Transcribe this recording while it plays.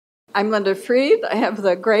I'm Linda Freed. I have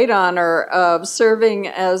the great honor of serving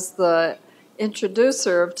as the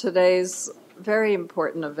introducer of today's very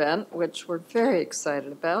important event, which we're very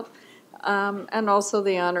excited about, and also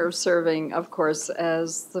the honor of serving, of course,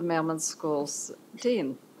 as the Mailman School's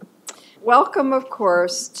dean. Welcome, of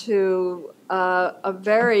course, to a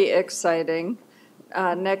very exciting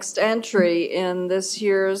next entry in this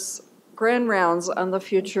year's Grand Rounds on the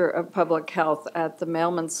Future of Public Health at the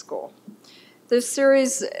Mailman School. This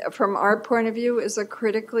series, from our point of view, is a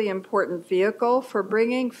critically important vehicle for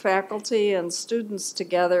bringing faculty and students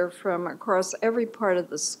together from across every part of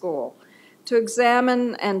the school to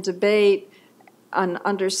examine and debate and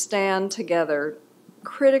understand together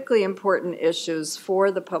critically important issues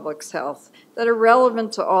for the public's health that are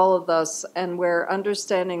relevant to all of us and where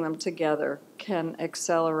understanding them together can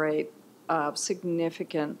accelerate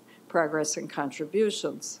significant progress and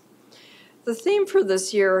contributions. The theme for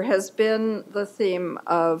this year has been the theme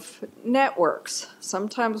of networks.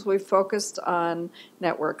 Sometimes we focused on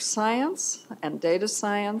network science and data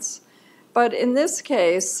science, but in this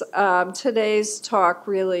case, today's talk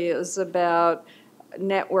really is about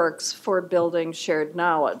networks for building shared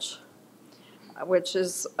knowledge, which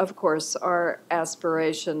is, of course, our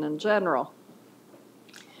aspiration in general.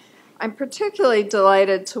 I'm particularly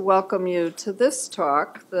delighted to welcome you to this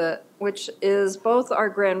talk, which is both our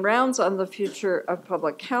Grand Rounds on the Future of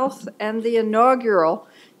Public Health and the inaugural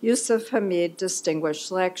Yusuf Hamied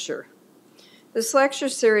Distinguished Lecture. This lecture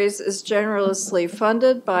series is generously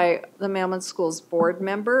funded by the Mailman School's board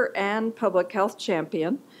member and public health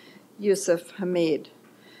champion, Yusuf Hamied.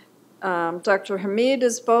 Dr. Hamied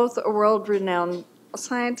is both a world-renowned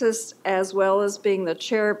scientist as well as being the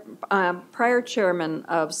prior chairman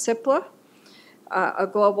of CIPLA, a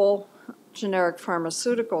global generic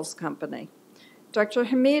pharmaceuticals company. Dr.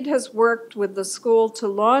 Hamied has worked with the school to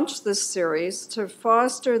launch this series to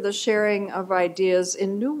foster the sharing of ideas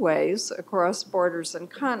in new ways across borders and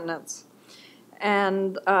continents.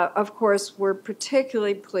 And of course, we're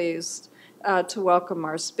particularly pleased to welcome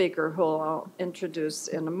our speaker, who I'll introduce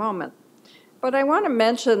in a moment. But I want to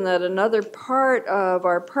mention that another part of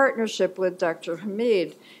our partnership with Dr.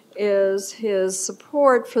 Hamied is his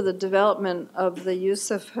support for the development of the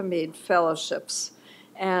Yusuf Hamied Fellowships.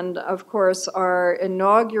 And of course, our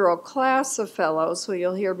inaugural class of fellows, who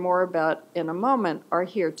you'll hear more about in a moment, are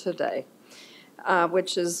here today,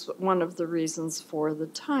 which is one of the reasons for the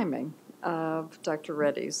timing of Dr.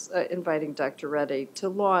 Reddy's, inviting Dr. Reddy to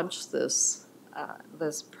launch this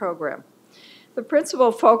program. The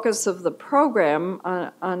principal focus of the program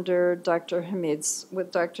under with Dr. Hamied's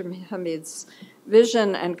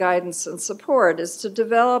vision and guidance and support is to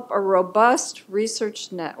develop a robust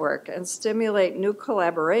research network and stimulate new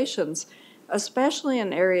collaborations, especially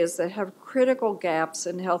in areas that have critical gaps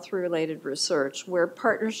in health-related research, where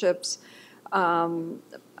partnerships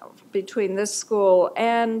between this school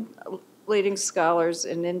and leading scholars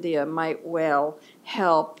in India might well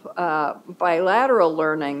help bilateral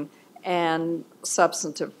learning and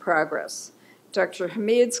substantive progress. Dr.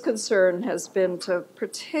 Hamied's concern has been to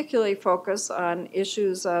particularly focus on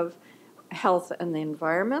issues of health and the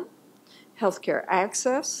environment, healthcare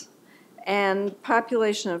access, and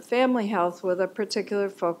population and family health with a particular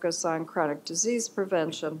focus on chronic disease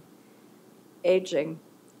prevention, aging,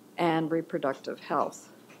 and reproductive health.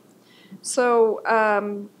 So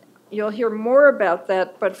you'll hear more about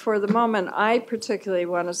that, but for the moment, I particularly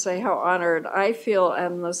want to say how honored I feel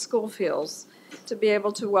and the school feels to be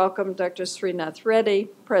able to welcome Dr. Srinath Reddy,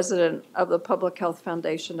 president of the Public Health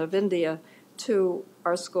Foundation of India, to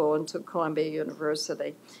our school and to Columbia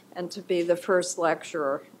University, and to be the first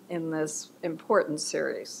lecturer in this important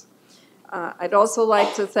series. I'd also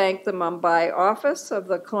like to thank the Mumbai office of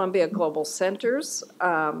the Columbia Global Centers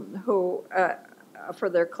for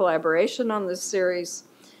their collaboration on this series,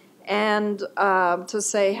 and to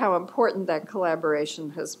say how important that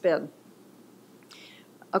collaboration has been.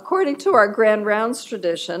 According to our Grand Rounds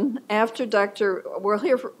tradition, we'll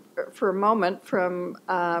hear for a moment from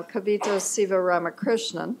Kavita Siva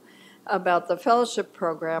Ramakrishnan about the fellowship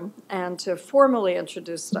program and to formally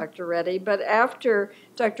introduce Dr. Reddy. But after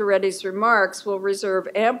Dr. Reddy's remarks, we'll reserve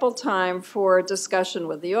ample time for discussion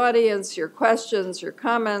with the audience, your questions, your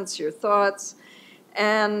comments, your thoughts.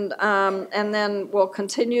 And then we'll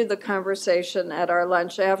continue the conversation at our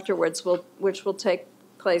lunch afterwards, which will take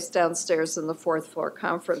place downstairs in the fourth floor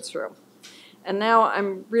conference room. And now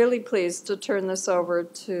I'm really pleased to turn this over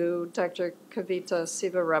to Dr. Kavita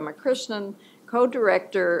Siva Ramakrishnan,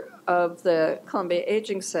 co-director of the Columbia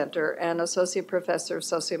Aging Center and associate professor of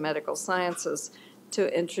sociomedical sciences,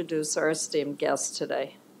 to introduce our esteemed guest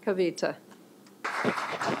today. Kavita.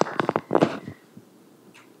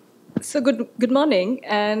 So good morning,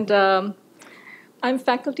 and I'm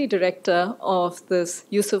faculty director of this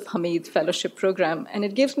Yusuf Hamied Fellowship Program, and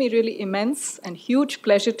it gives me really immense and huge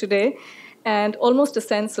pleasure today, and almost a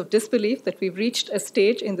sense of disbelief that we've reached a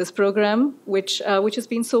stage in this program which has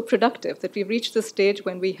been so productive, that we've reached the stage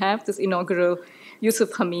when we have this inaugural Yusuf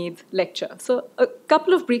Hamied lecture. So a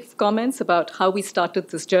couple of brief comments about how we started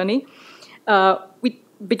this journey. We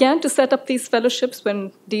began to set up these fellowships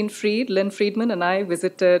when Dean Lynn Friedman and I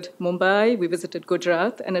visited Mumbai, we visited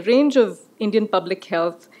Gujarat, and a range of Indian public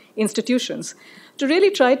health institutions to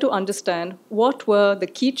really try to understand what were the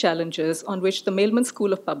key challenges on which the Mailman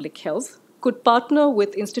School of Public Health could partner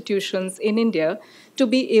with institutions in India to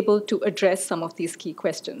be able to address some of these key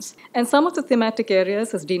questions. And some of the thematic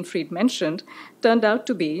areas, as Dean Fried mentioned, turned out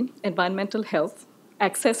to be environmental health,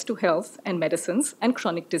 access to health and medicines, and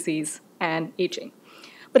chronic disease and aging.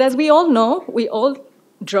 But as we all know, we all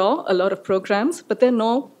draw a lot of programs, but there are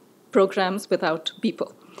no programs without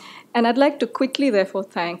people. And I'd like to quickly, therefore,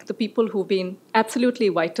 thank the people who've been absolutely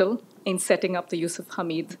vital in setting up the Yusuf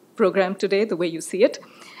Hamied program today, the way you see it.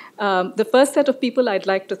 The first set of people I'd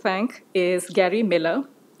like to thank is Gary Miller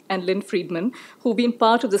and Lynn Friedman, who've been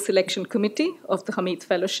part of the selection committee of the Hamied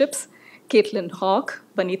Fellowships, Caitlin Hawk,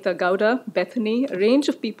 Banita Gowda, Bethany, a range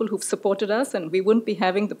of people who've supported us, and we wouldn't be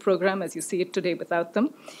having the program as you see it today without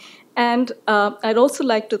them. And I'd also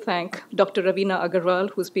like to thank Dr. Ravina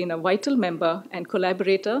Agarwal, who's been a vital member and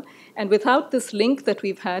collaborator. And without this link that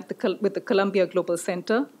we've had with the Columbia Global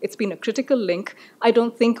Center, it's been a critical link. I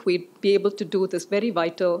don't think we'd be able to do this very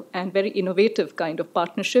vital and very innovative kind of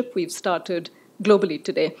partnership we've started globally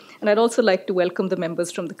today. And I'd also like to welcome the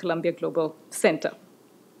members from the Columbia Global Center.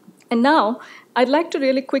 And now, I'd like to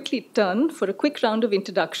really quickly turn for a quick round of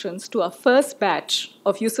introductions to our first batch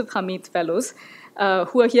of Yusuf Hamied Fellows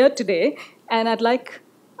who are here today. And I'd like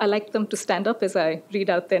them to stand up as I read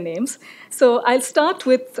out their names. So I'll start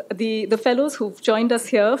with the fellows who've joined us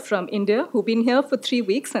here from India, who've been here for 3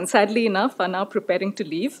 weeks and sadly enough are now preparing to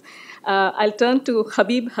leave. I'll turn to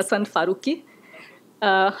Habib Hassan Faruqi.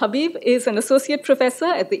 Habib is an associate professor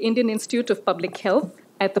at the Indian Institute of Public Health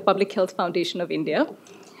at the Public Health Foundation of India.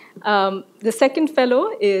 The second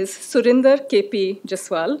fellow is Surinder K.P.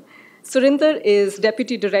 Jaswal. Surinder is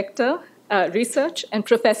Deputy Director, Research and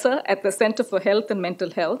Professor at the Center for Health and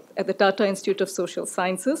Mental Health at the Tata Institute of Social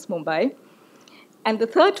Sciences, Mumbai. And the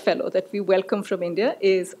third fellow that we welcome from India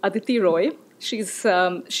is Aditi Roy. She's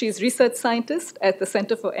research scientist at the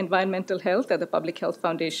Center for Environmental Health at the Public Health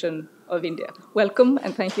Foundation of India. Welcome,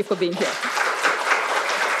 and thank you for being here.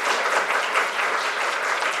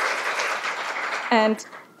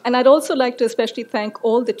 And I'd also like to especially thank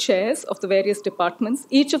all the chairs of the various departments.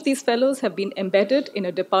 Each of these fellows have been embedded in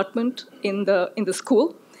a department in the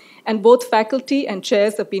school, and both faculty and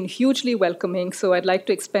chairs have been hugely welcoming, so I'd like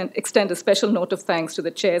to extend a special note of thanks to the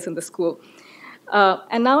chairs in the school.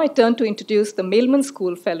 And now I turn to introduce the Mailman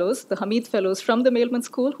School Fellows, the Hamied Fellows from the Mailman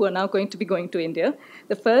School, who are now going to be going to India.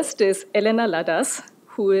 The first is Elena Ladas,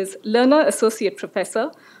 who is Lerner Associate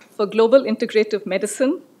Professor for Global Integrative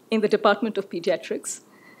Medicine in the Department of Pediatrics.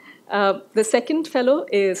 The second fellow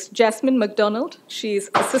is Jasmine McDonald. She's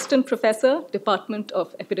Assistant Professor, Department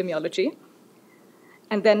of Epidemiology.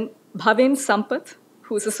 And then Bhavin Sampath,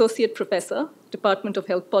 who is Associate Professor, Department of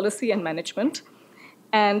Health Policy and Management.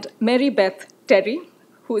 And Mary Beth Terry,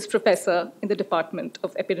 who is Professor in the Department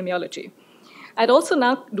of Epidemiology. I'd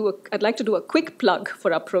like to do a quick plug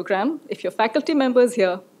for our program. If you're faculty members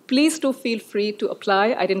here, please do feel free to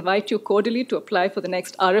apply. I'd invite you cordially to apply for the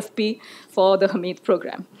next RFP for the Hamied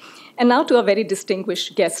program. And now to our very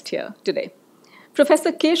distinguished guest here today.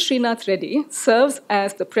 Professor K. Srinath Reddy serves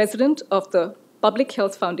as the president of the Public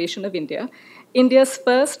Health Foundation of India, India's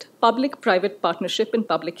first public-private partnership in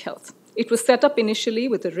public health. It was set up initially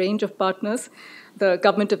with a range of partners, the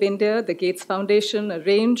Government of India, the Gates Foundation, a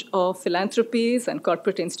range of philanthropies and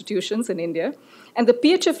corporate institutions in India. And the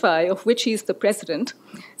PHFI, of which he's the president,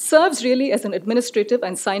 serves really as an administrative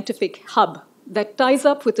and scientific hub that ties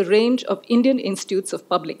up with a range of Indian institutes of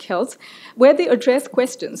public health, where they address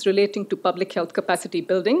questions relating to public health capacity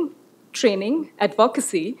building, training,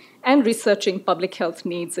 advocacy, and researching public health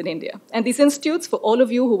needs in India. And these institutes, for all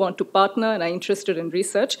of you who want to partner and are interested in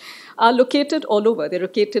research, are located all over. They're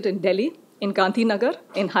located in Delhi, in Gandhinagar,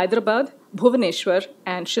 in Hyderabad, Bhubaneswar,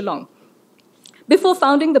 and Shillong. Before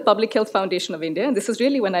founding the Public Health Foundation of India, and this is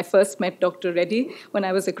really when I first met Dr. Reddy, when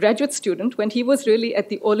I was a graduate student, when he was really at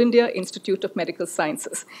the All India Institute of Medical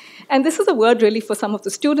Sciences. And this is a word really for some of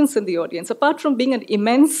the students in the audience. Apart from being an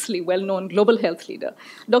immensely well-known global health leader,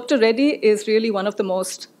 Dr. Reddy is really one of the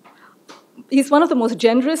most he's one of the most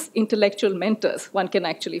generous intellectual mentors one can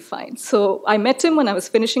actually find. So I met him when I was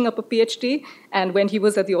finishing up a PhD and when he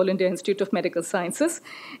was at the All India Institute of Medical Sciences.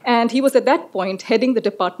 And he was at that point heading the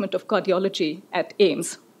Department of Cardiology at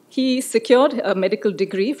AIIMS. He secured a medical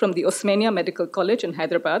degree from the Osmania Medical College in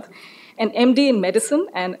Hyderabad, an MD in medicine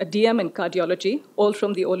and a DM in cardiology, all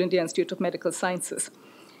from the All India Institute of Medical Sciences.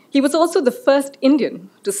 He was also the first Indian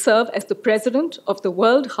to serve as the president of the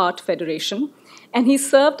World Heart Federation, and he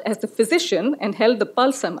served as the physician and held the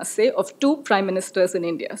pulse, I must say, of 2 prime ministers in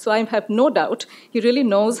India. So I have no doubt he really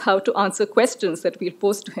knows how to answer questions that we'll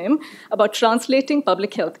pose to him about translating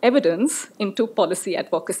public health evidence into policy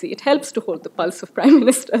advocacy. It helps to hold the pulse of prime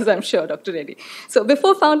ministers, I'm sure, Dr. Reddy. So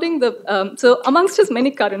before founding so amongst his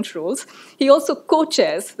many current roles, he also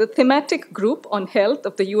co-chairs the thematic group on health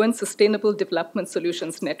of the UN Sustainable Development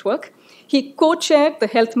Solutions Network. He co-chaired the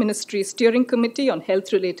Health Ministry Steering Committee on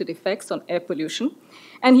health-related effects on air pollution.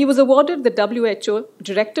 And he was awarded the WHO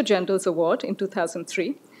Director General's Award in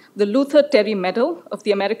 2003, the Luther Terry Medal of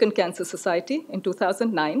the American Cancer Society in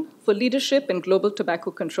 2009 for leadership in global tobacco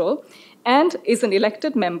control, and is an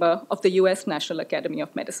elected member of the US National Academy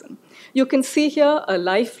of Medicine. You can see here a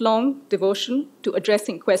lifelong devotion to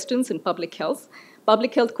addressing questions in public health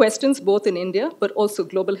questions both in India, but also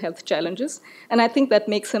global health challenges. And I think that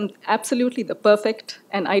makes him absolutely the perfect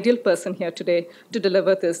and ideal person here today to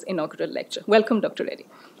deliver this inaugural lecture. Welcome, Dr. Reddy.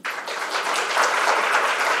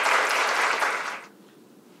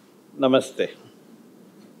 Namaste.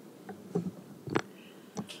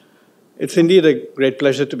 It's indeed a great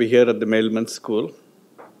pleasure to be here at the Mailman School,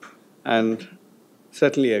 and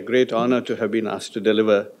certainly a great honor to have been asked to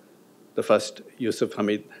deliver the first Yusuf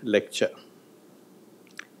Hamied lecture.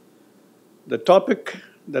 The topic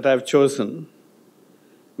that I've chosen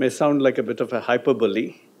may sound like a bit of a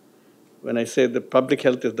hyperbole when I say that public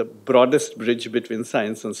health is the broadest bridge between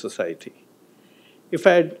science and society. If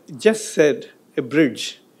I had just said a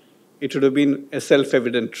bridge, it would have been a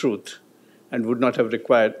self-evident truth and would not have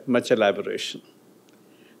required much elaboration.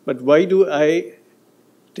 But why do I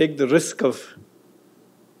take the risk of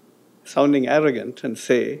sounding arrogant and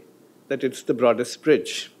say that it's the broadest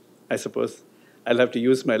bridge? I suppose I'll have to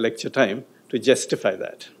use my lecture time to justify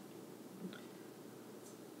that.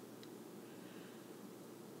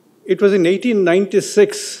 It was in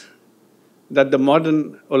 1896 that the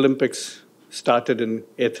modern Olympics started in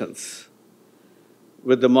Athens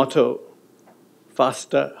with the motto,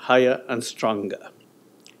 faster, higher, and stronger.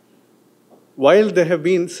 While there have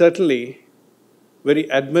been certainly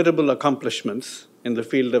very admirable accomplishments in the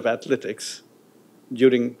field of athletics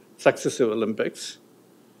during successive Olympics,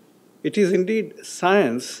 it is indeed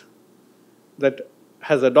science that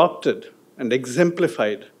has adopted and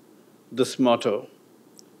exemplified this motto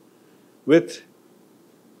with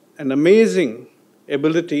an amazing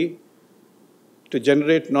ability to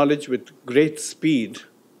generate knowledge with great speed,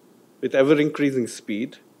 with ever-increasing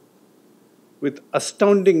speed, with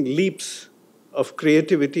astounding leaps of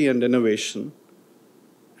creativity and innovation,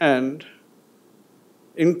 and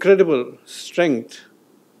incredible strength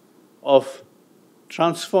of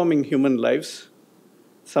transforming human lives,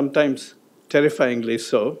 sometimes terrifyingly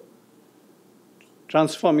so,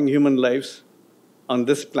 transforming human lives on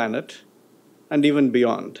this planet and even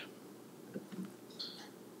beyond.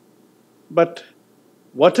 But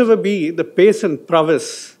whatever be the pace and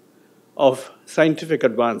prowess of scientific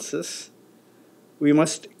advances, we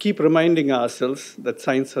must keep reminding ourselves that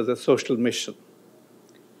science has a social mission.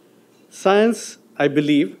 Science, I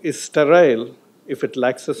believe, is sterile if it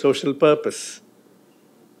lacks a social purpose.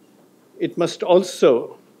 It must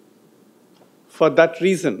also, for that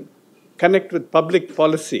reason, connect with public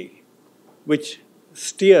policy, which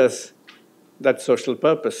steers that social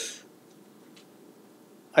purpose.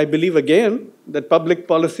 I believe again that public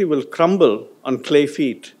policy will crumble on clay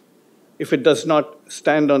feet if it does not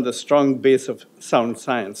stand on the strong base of sound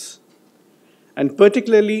science. And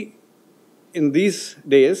particularly in these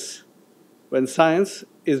days, when science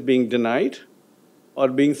is being denied or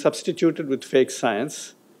being substituted with fake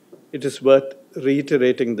science, it is worth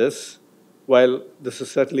reiterating this. While this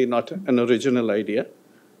is certainly not an original idea,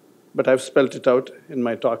 but I've spelled it out in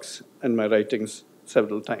my talks and my writings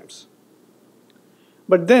several times.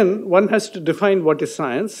 But then one has to define what is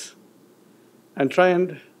science and try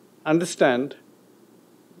and understand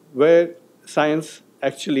where science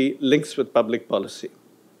actually links with public policy.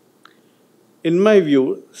 In my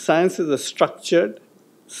view, science is a structured,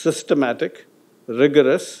 systematic,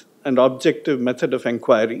 rigorous, and objective method of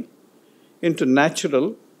inquiry into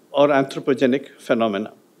natural or anthropogenic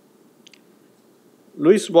phenomena.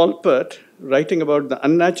 Louis Walpert, writing about the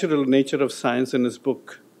unnatural nature of science in his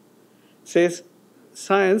book, says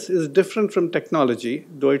science is different from technology,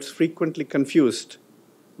 though it's frequently confused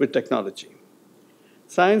with technology.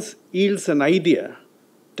 Science yields an idea,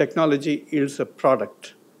 technology yields a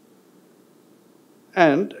product.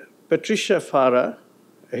 And Patricia Farah,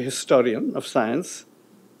 a historian of science,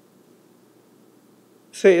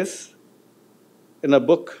 says in a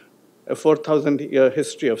book, A 4,000-Year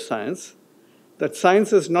History of Science, that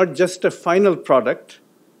science is not just a final product,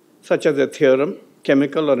 such as a theorem,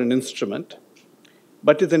 chemical, or an instrument,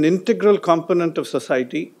 but is an integral component of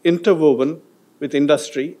society, interwoven with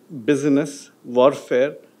industry, business,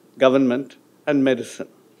 warfare, government, and medicine.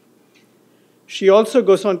 She also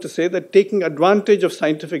goes on to say that taking advantage of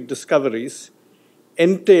scientific discoveries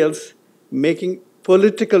entails making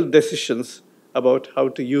political decisions about how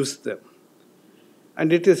to use them.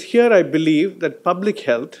 And it is here, I believe, that public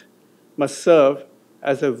health must serve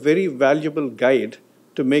as a very valuable guide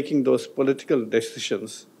to making those political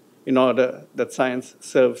decisions in order that science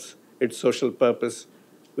serves its social purpose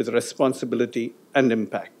with responsibility and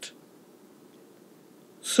impact.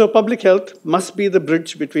 So public health must be the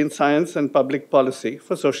bridge between science and public policy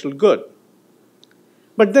for social good.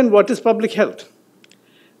 But then what is public health?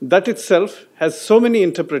 That itself has so many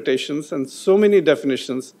interpretations and so many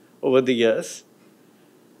definitions over the years.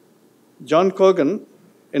 John Cogan,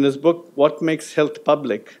 in his book, What Makes Health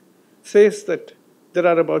Public, says that there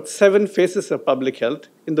are about 7 phases of public health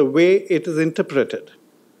in the way it is interpreted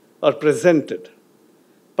or presented.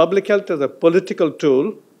 Public health as a political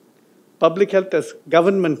tool, public health as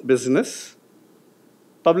government business,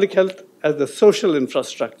 public health as the social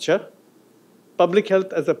infrastructure, public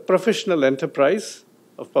health as a professional enterprise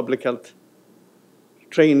of public health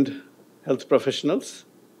trained health professionals,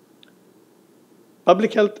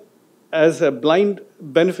 public health as a blind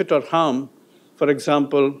benefit or harm, for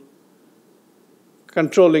example,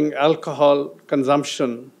 controlling alcohol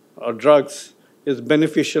consumption or drugs is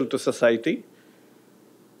beneficial to society.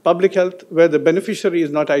 Public health, where the beneficiary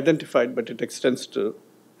is not identified, but it extends to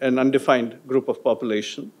an undefined group of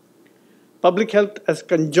population. Public health as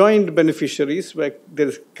conjoined beneficiaries, where there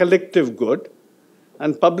is collective good.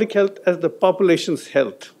 And public health as the population's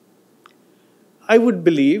health. I would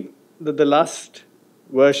believe that the last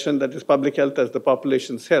version, that is public health as the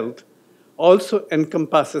population's health, also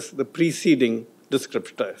encompasses the preceding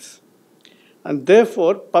descriptors. And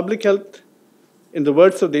therefore, public health, in the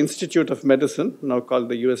words of the Institute of Medicine, now called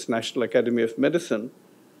the US National Academy of Medicine,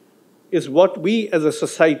 is what we as a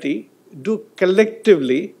society do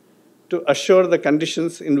collectively to assure the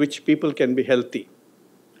conditions in which people can be healthy.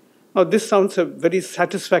 Now, this sounds a very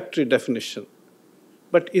satisfactory definition,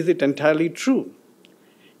 but is it entirely true?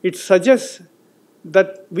 It suggests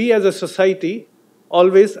that we as a society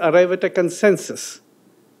always arrive at a consensus,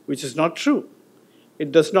 which is not true.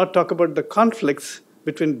 It does not talk about the conflicts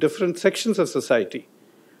between different sections of society.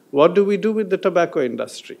 What do we do with the tobacco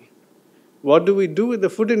industry? What do we do with the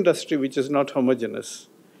food industry, which is not homogeneous?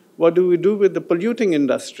 What do we do with the polluting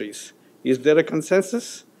industries? Is there a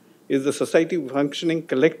consensus? Is the society functioning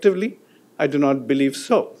collectively? I do not believe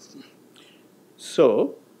so.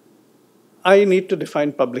 So, I need to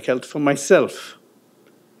define public health for myself.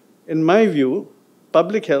 In my view,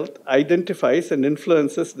 public health identifies and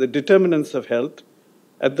influences the determinants of health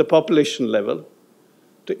at the population level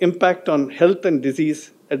to impact on health and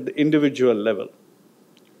disease at the individual level.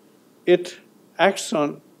 It acts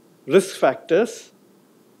on risk factors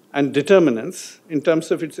and determinants in terms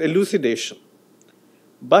of its elucidation.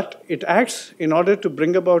 But it acts in order to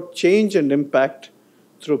bring about change and impact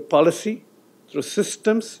through policy, through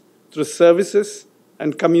systems, through services,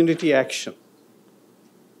 and community action.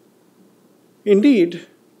 Indeed,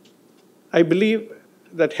 I believe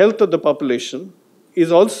that health of the population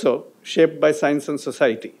is also shaped by science and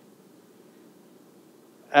society.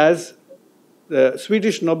 As the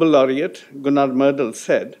Swedish Nobel laureate Gunnar Myrdal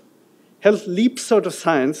said, health leaps out of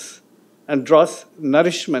science and draws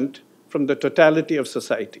nourishment from the totality of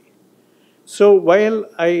society. So while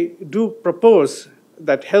I do propose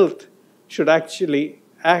that health should actually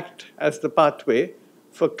act as the pathway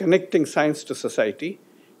for connecting science to society,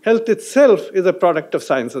 health itself is a product of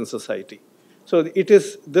science and society. So it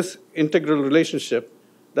is this integral relationship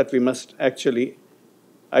that we must actually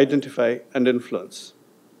identify and influence.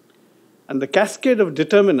 And the cascade of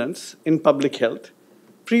determinants in public health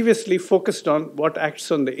previously focused on what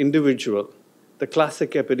acts on the individual, the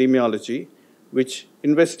classic epidemiology, which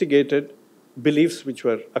investigated beliefs which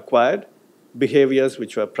were acquired, behaviors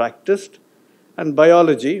which were practiced, and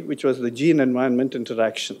biology, which was the gene-environment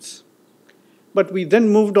interactions. But we then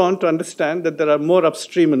moved on to understand that there are more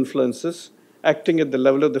upstream influences acting at the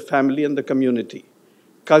level of the family and the community,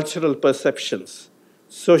 cultural perceptions,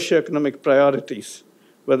 socioeconomic priorities,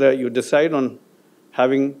 whether you decide on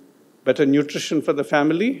having better nutrition for the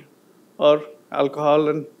family or alcohol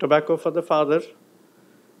and tobacco for the father.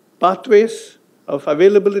 Pathways of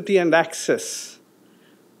availability and access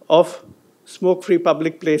of smoke-free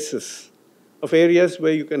public places, of areas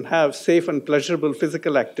where you can have safe and pleasurable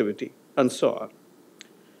physical activity, and so on.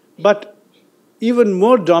 But even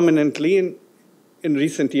more dominantly in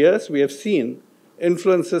recent years, we have seen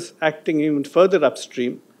influences acting even further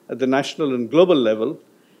upstream at the national and global level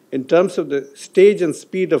in terms of the stage and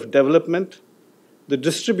speed of development, the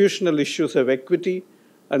distributional issues of equity,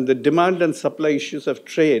 and the demand and supply issues of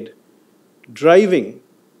trade, driving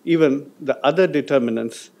even the other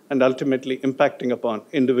determinants and ultimately impacting upon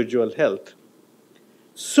individual health.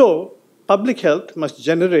 So, public health must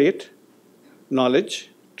generate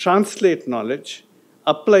knowledge, translate knowledge,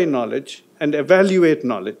 apply knowledge, and evaluate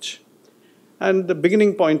knowledge. And the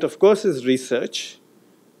beginning point, of course, is research,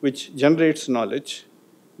 which generates knowledge,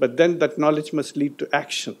 but then that knowledge must lead to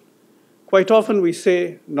action. Quite often we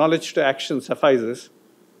say knowledge to action suffices,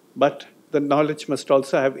 but the knowledge must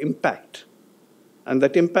also have impact. And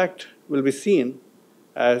that impact will be seen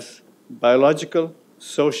as biological,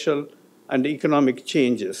 social, and economic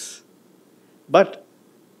changes. But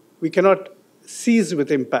we cannot cease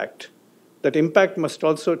with impact. That impact must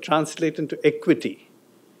also translate into equity.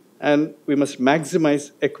 And we must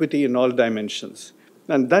maximize equity in all dimensions.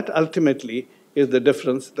 And that ultimately is the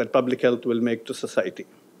difference that public health will make to society.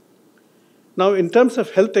 Now, in terms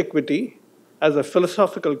of health equity as a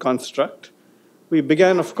philosophical construct, we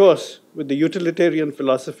began, of course, with the utilitarian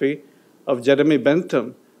philosophy of Jeremy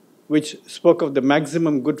Bentham, which spoke of the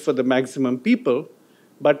maximum good for the maximum people,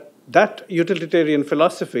 but that utilitarian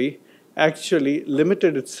philosophy actually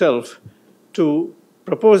limited itself to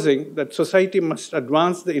proposing that society must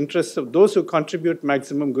advance the interests of those who contribute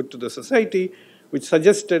maximum good to the society, which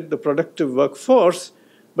suggested the productive workforce,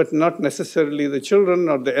 but not necessarily the children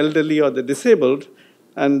or the elderly or the disabled.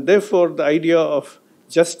 And therefore, the idea of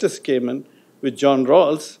justice came in with John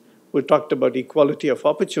Rawls, who talked about equality of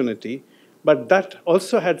opportunity, but that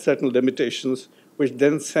also had certain limitations, which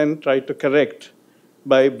then Sen tried to correct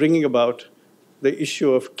by bringing about the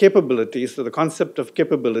issue of capabilities, so the concept of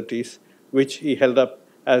capabilities, which he held up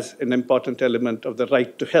as an important element of the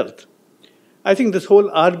right to health. I think this whole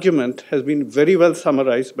argument has been very well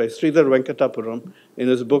summarized by Sridhar Venkatapuram in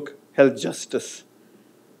his book, Health Justice.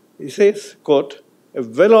 He says, quote, "A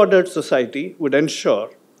well-ordered society would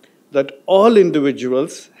ensure that all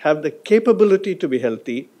individuals have the capability to be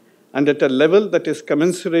healthy and at a level that is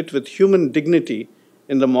commensurate with human dignity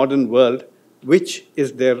in the modern world, which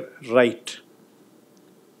is their right."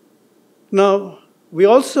 Now, we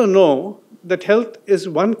also know that health is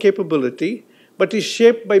one capability, but is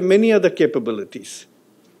shaped by many other capabilities: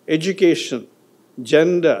 education,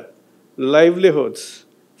 gender, livelihoods,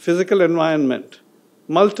 physical environment,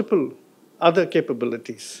 multiple other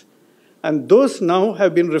capabilities. And those now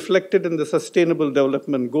have been reflected in the Sustainable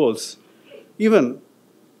Development Goals. Even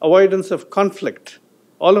avoidance of conflict,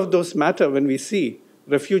 all of those matter when we see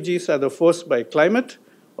refugees either forced by climate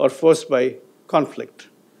or forced by conflict.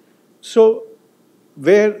 So,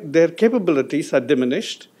 where their capabilities are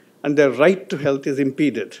diminished and their right to health is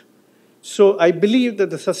impeded. So I believe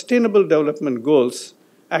that the Sustainable Development Goals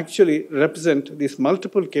actually represent these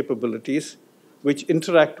multiple capabilities which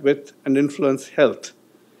interact with and influence health.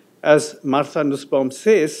 As Martha Nussbaum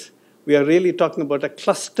says, we are really talking about a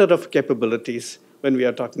cluster of capabilities when we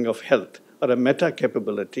are talking of health, or a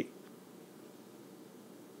meta-capability.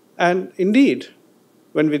 And indeed,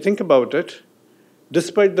 when we think about it,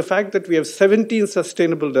 despite the fact that we have 17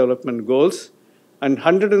 Sustainable Development Goals and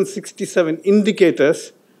 167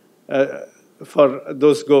 indicators for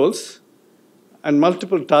those goals and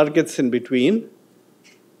multiple targets in between,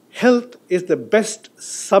 health is the best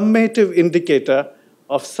summative indicator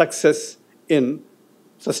of success in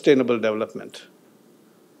sustainable development.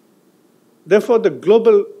 Therefore, the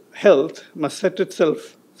global health must set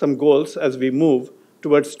itself some goals as we move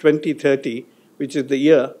towards 2030, which is the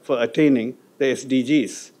year for attaining the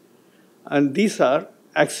SDGs. And these are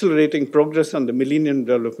accelerating progress on the Millennium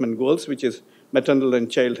Development Goals, which is maternal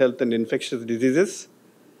and child health and infectious diseases,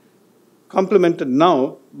 complemented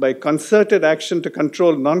now by concerted action to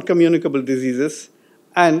control non-communicable diseases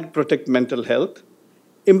and protect mental health,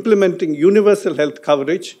 implementing universal health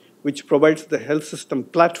coverage, which provides the health system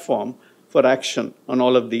platform for action on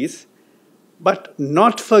all of these, but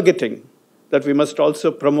not forgetting that we must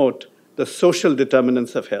also promote the social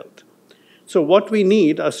determinants of health. So what we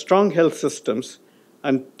need are strong health systems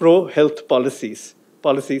and pro-health policies,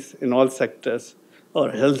 policies in all sectors,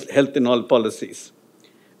 or health in all policies.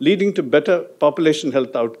 leading to better population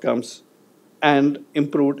health outcomes and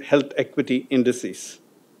improved health equity indices.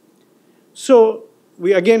 So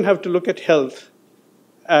we again have to look at health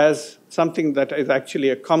as something that is actually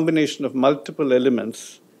a combination of multiple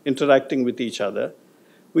elements interacting with each other.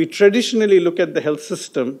 We traditionally look at the health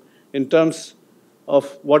system in terms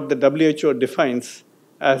of what the WHO defines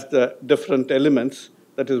as the different elements,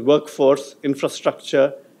 that is workforce,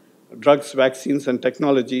 infrastructure, drugs, vaccines, and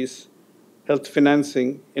technologies, health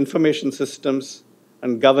financing, information systems,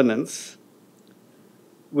 and governance.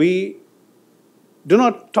 We do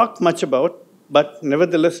not talk much about, but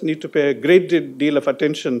nevertheless need to pay a great deal of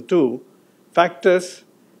attention to factors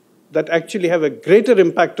that actually have a greater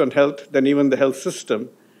impact on health than even the health system,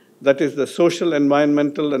 that is the social,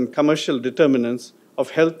 environmental, and commercial determinants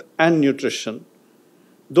of health and nutrition.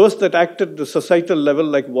 Those that act at the societal level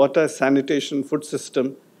like water, sanitation, food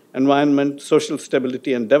system, environment, social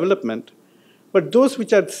stability, and development, but those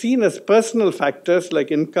which are seen as personal factors like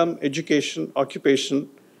income, education, occupation,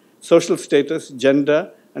 social status,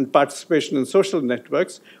 gender, and participation in social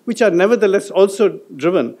networks, which are nevertheless also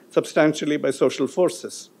driven substantially by social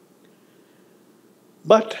forces.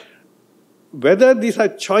 But whether these are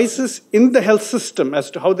choices in the health system as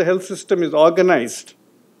to how the health system is organized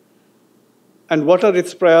and what are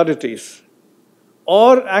its priorities,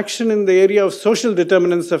 or action in the area of social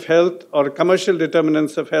determinants of health or commercial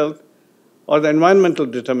determinants of health or the environmental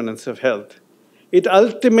determinants of health, it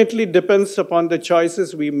ultimately depends upon the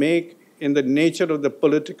choices we make in the nature of the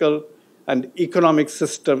political and economic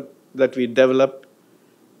system that we develop,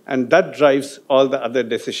 and that drives all the other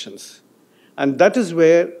decisions. And that is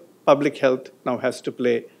where public health now has to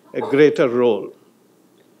play a greater role.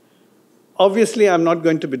 Obviously, I'm not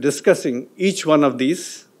going to be discussing each one of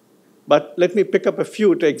these, but let me pick up a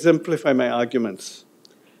few to exemplify my arguments.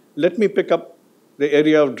 Let me pick up the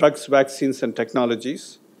area of drugs, vaccines, and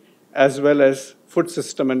technologies, as well as food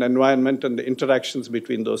system and environment and the interactions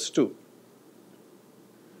between those two.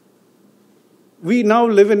 We now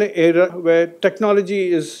live in an era where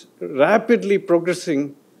technology is rapidly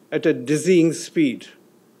progressing at a dizzying speed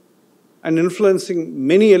and influencing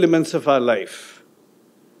many elements of our life.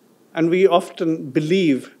 And we often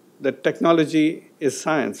believe that technology is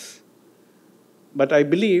science. But I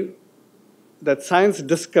believe that science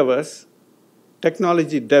discovers,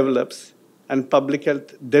 technology develops, and public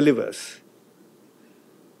health delivers.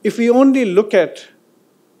 If we only look at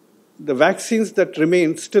the vaccines that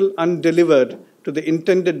remain still undelivered to the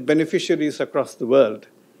intended beneficiaries across the world,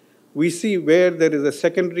 we see where there is a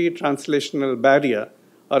secondary translational barrier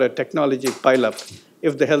or a technology pileup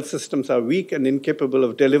if the health systems are weak and incapable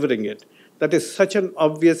of delivering it. That is such an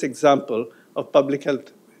obvious example of public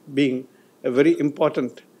health being a very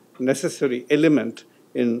important, necessary element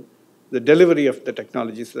in the delivery of the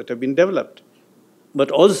technologies that have been developed. But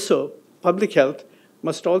also, public health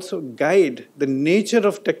must also guide the nature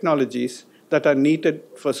of technologies that are needed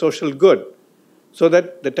for social good, so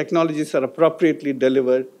that the technologies are appropriately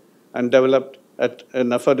delivered and developed at an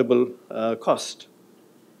affordable cost.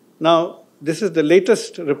 Now, this is the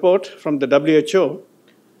latest report from the WHO,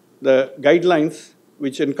 the guidelines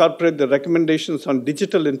which incorporate the recommendations on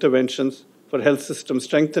digital interventions for health system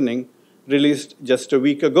strengthening, released just a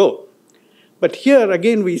week ago. But here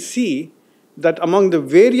again we see that among the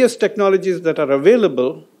various technologies that are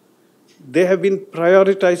available, they have been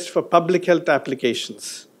prioritized for public health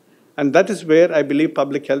applications. And that is where I believe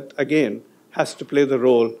public health, again, has to play the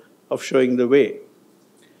role of showing the way.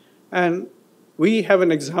 And we have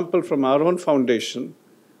an example from our own foundation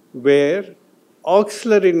where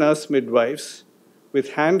auxiliary nurse midwives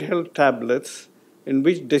with handheld tablets in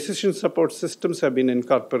which decision support systems have been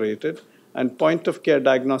incorporated and point-of-care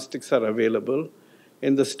diagnostics are available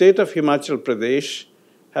in the state of Himachal Pradesh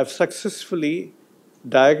have successfully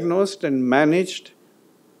diagnosed and managed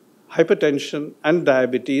hypertension and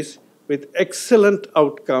diabetes with excellent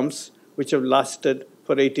outcomes which have lasted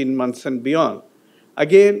for 18 months and beyond.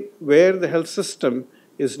 Again, where the health system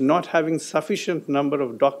is not having sufficient number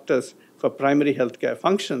of doctors for primary healthcare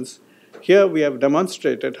functions, here we have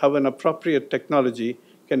demonstrated how an appropriate technology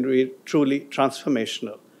can be truly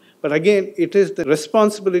transformational. But again, it is the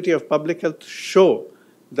responsibility of public health to show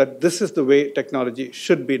that this is the way technology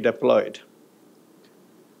should be deployed.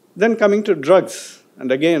 Then coming to drugs,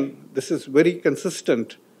 and again, this is very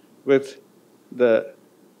consistent with the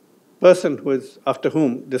person after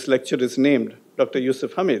whom this lecture is named, Dr.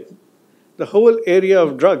 Yusuf Hamied. The whole area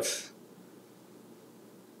of drugs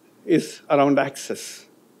is around access,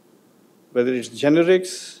 whether it's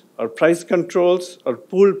generics or price controls or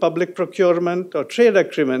pooled public procurement or trade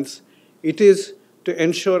agreements, it is to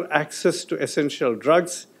ensure access to essential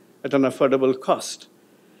drugs at an affordable cost.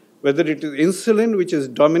 whether it is insulin, which is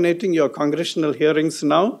dominating your congressional hearings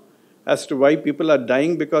now, as to why people are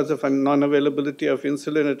dying because of a non-availability of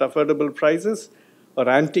insulin at affordable prices, or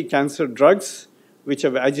anti-cancer drugs, which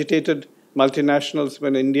have agitated multinationals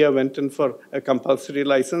when India went in for a compulsory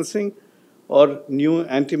licensing, or new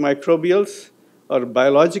antimicrobials, or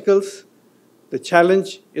biologicals. The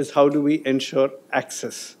challenge is how do we ensure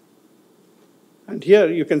access? And here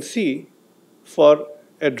you can see for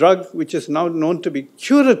a drug which is now known to be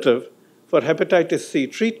curative for hepatitis C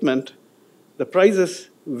treatment, the prices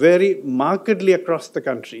vary markedly across the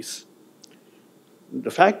countries.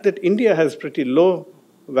 The fact that India has pretty low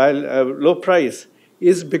price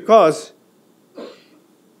is because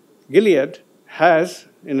Gilead has,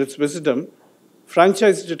 in its wisdom,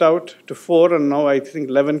 franchised it out to 4 and now I think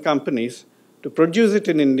 11 companies to produce it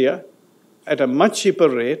in India at a much cheaper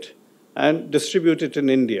rate and distribute it in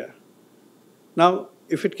India. Now,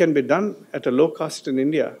 if it can be done at a low cost in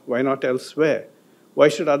India, why not elsewhere? Why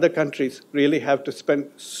should other countries really have to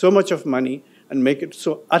spend so much of money and make it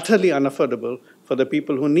so utterly unaffordable for the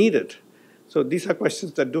people who need it? So these are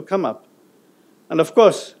questions that do come up. And of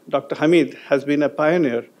course, Dr. Hamied has been a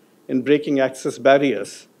pioneer in breaking access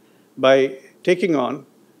barriers by taking on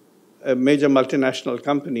a major multinational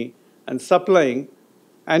company and supplying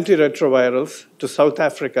antiretrovirals to South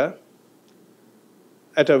Africa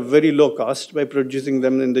at a very low cost by producing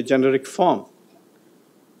them in the generic form.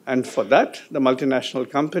 And for that, the multinational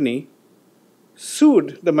company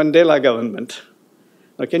sued the Mandela government.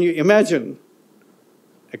 Now, can you imagine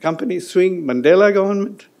a company suing Mandela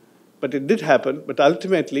government? But it did happen, but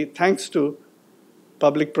ultimately, thanks to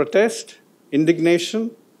public protest,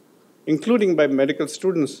 indignation, including by medical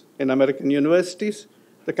students in American universities,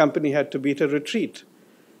 the company had to beat a retreat.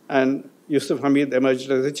 And Yusuf Hamied emerged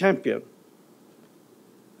as a champion.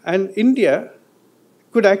 And India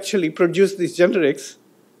could actually produce these generics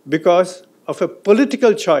because of a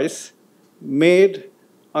political choice made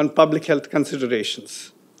on public health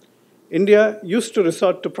considerations. India used to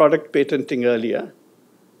resort to product patenting earlier,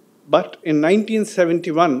 but in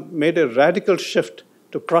 1971 made a radical shift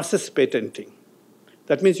to process patenting.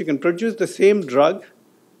 That means you can produce the same drug,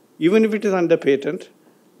 even if it is under patent,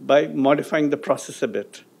 by modifying the process a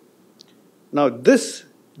bit. Now, this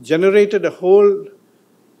generated a whole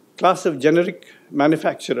class of generic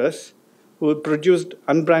manufacturers who produced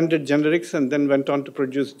unbranded generics and then went on to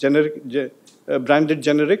produce branded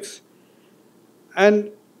generics.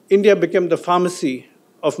 And India became the pharmacy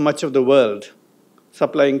of much of the world,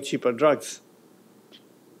 supplying cheaper drugs.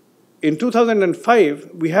 In 2005,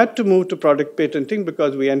 we had to move to product patenting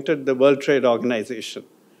because we entered the World Trade Organization.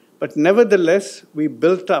 But nevertheless, we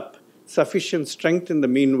built up sufficient strength in the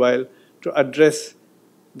meanwhile to address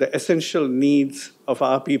the essential needs of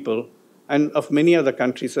our people and of many other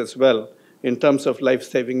countries as well in terms of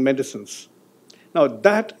life-saving medicines. Now,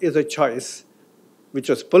 that is a choice which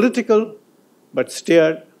was political but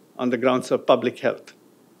steered on the grounds of public health.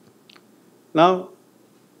 Now,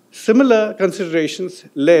 similar considerations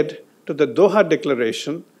led to the Doha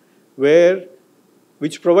Declaration,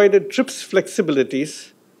 which provided TRIPS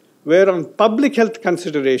flexibilities, where on public health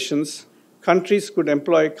considerations, countries could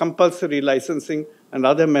employ compulsory licensing and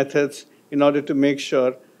other methods in order to make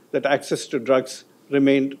sure that access to drugs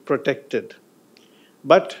remained protected.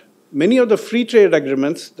 But many of the free trade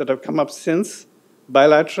agreements that have come up since,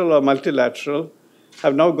 bilateral or multilateral,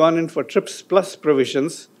 have now gone in for TRIPS plus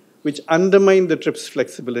provisions, which undermine the TRIPS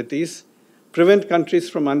flexibilities, prevent countries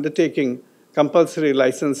from undertaking compulsory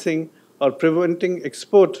licensing, or preventing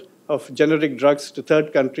export of generic drugs to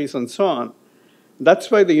third countries, and so on.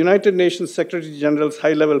 That's why the United Nations Secretary General's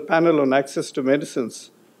high-level panel on access to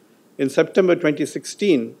medicines in September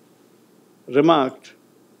 2016 remarked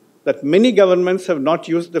that many governments have not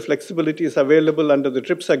used the flexibilities available under the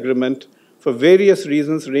TRIPS agreement for various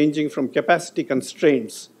reasons ranging from capacity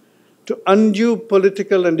constraints to undue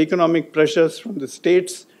political and economic pressures from the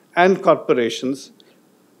states and corporations,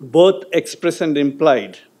 both express and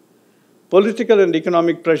implied. Political and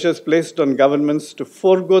economic pressures placed on governments to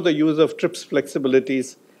forego the use of TRIPS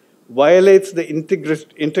flexibilities violates the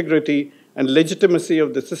integrity and legitimacy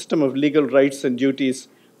of the system of legal rights and duties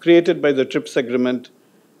created by the TRIPS agreement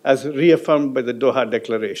as reaffirmed by the Doha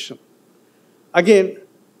Declaration. Again,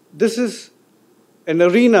 this is an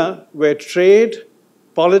arena where trade,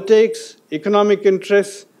 politics, economic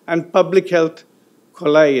interests, and public health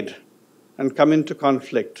collide and come into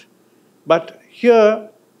conflict. But here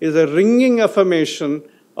is a ringing affirmation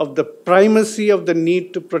of the primacy of the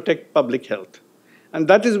need to protect public health. And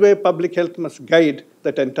that is where public health must guide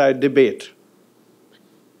that entire debate.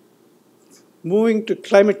 Moving to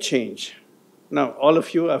climate change. Now, all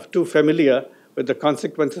of you are too familiar with the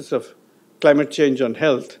consequences of climate change on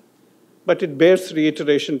health, but it bears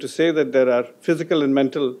reiteration to say that there are physical and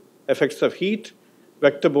mental effects of heat,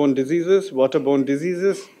 vector-borne diseases, waterborne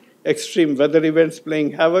diseases, extreme weather events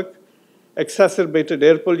playing havoc, exacerbated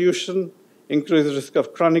air pollution, increased risk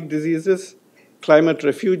of chronic diseases, climate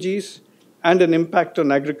refugees, and an impact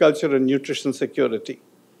on agriculture and nutrition security.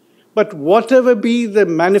 But whatever be the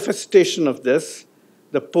manifestation of this,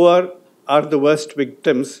 the poor are the worst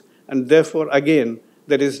victims, and therefore, again,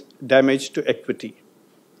 there is damage to equity.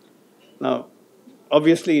 Now,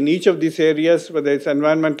 obviously, in each of these areas, whether it's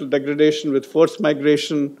environmental degradation with forced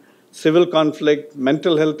migration, civil conflict,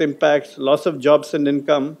 mental health impacts, loss of jobs and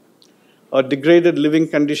income, or degraded living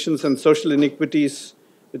conditions and social inequities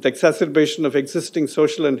with exacerbation of existing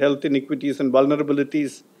social and health inequities and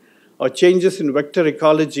vulnerabilities, or changes in vector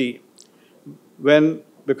ecology when,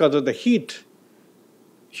 because of the heat,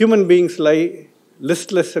 human beings lie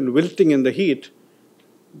listless and wilting in the heat,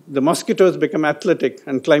 the mosquitoes become athletic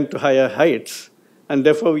and climb to higher heights, and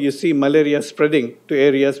therefore you see malaria spreading to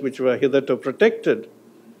areas which were hitherto protected.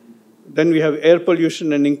 Then we have air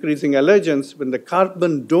pollution and increasing allergens. When the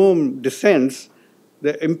carbon dome descends,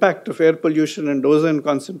 the impact of air pollution and ozone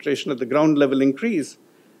concentration at the ground level increase,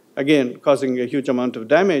 again causing a huge amount of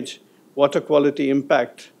damage, water quality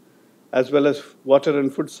impact, as well as water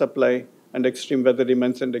and food supply, and extreme weather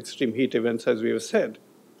events and extreme heat events, as we have said.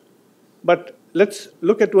 But let's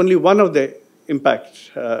look at only one of the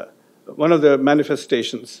impacts, one of the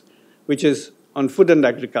manifestations, which is on food and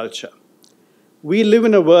agriculture. We live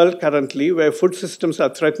in a world currently where food systems are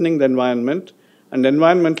threatening the environment, and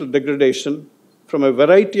environmental degradation from a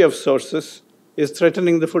variety of sources is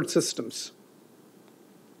threatening the food systems.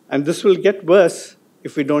 And this will get worse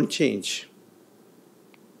if we don't change.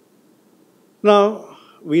 Now,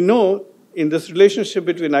 we know in this relationship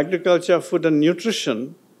between agriculture, food, and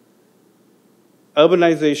nutrition,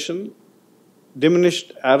 urbanization,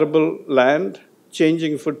 diminished arable land,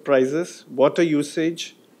 changing food prices, water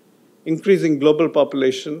usage, increasing global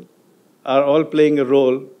population are all playing a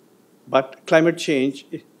role, but climate change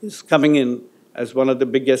is coming in as one of the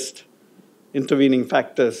biggest intervening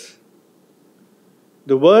factors.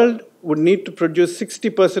 The world would need to produce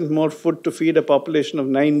 60% more food to feed a population of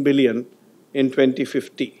 9 billion in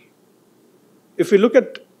 2050. If we look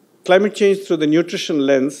at climate change through the nutrition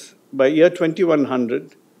lens, by year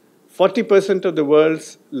 2100, 40% of the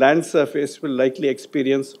world's land surface will likely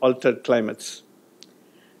experience altered climates.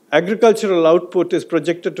 Agricultural output is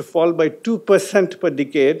projected to fall by 2% per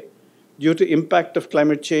decade due to impact of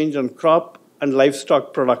climate change on crop and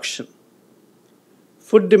livestock production.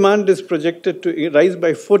 Food demand is projected to rise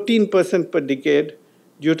by 14% per decade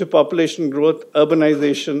due to population growth,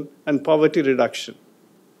 urbanization, and poverty reduction.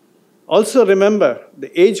 Also remember,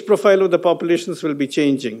 the age profile of the populations will be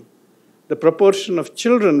changing. The proportion of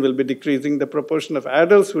children will be decreasing, the proportion of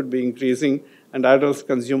adults would be increasing, and adults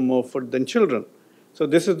consume more food than children. So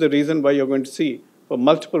this is the reason why you're going to see, for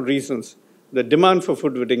multiple reasons, the demand for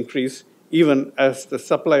food would increase even as the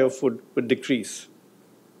supply of food would decrease.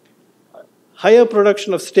 Higher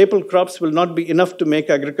production of staple crops will not be enough to make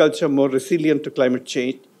agriculture more resilient to climate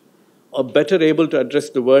change or better able to address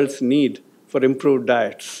the world's need for improved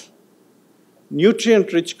diets.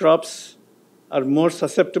 Nutrient-rich crops are more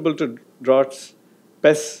susceptible to droughts,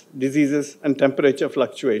 pests, diseases, and temperature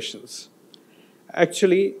fluctuations.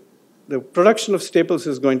 Actually, the production of staples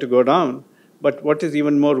is going to go down, but what is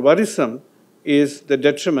even more worrisome is the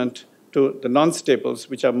detriment to the non-staples,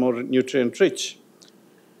 which are more nutrient-rich.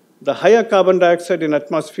 The higher carbon dioxide in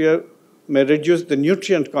atmosphere may reduce the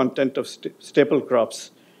nutrient content of staple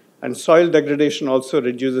crops, and soil degradation also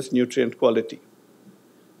reduces nutrient quality.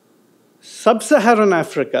 Sub-Saharan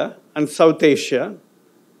Africa and South Asia,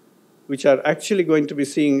 which are actually going to be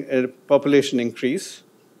seeing a population increase,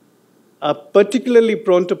 are particularly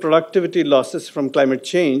prone to productivity losses from climate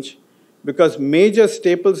change because major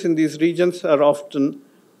staples in these regions are often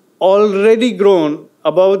already grown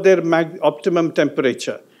above their optimum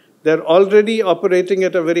temperature. They're already operating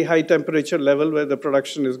at a very high temperature level where the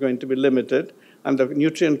production is going to be limited and the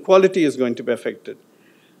nutrient quality is going to be affected.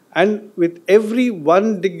 And with every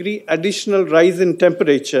 1 degree additional rise in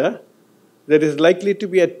temperature, there is likely to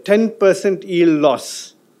be a 10% yield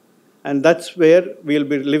loss. And that's where we'll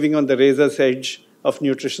be living on the razor's edge of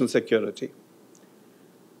nutrition security.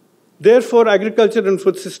 Therefore, agriculture and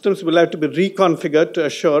food systems will have to be reconfigured to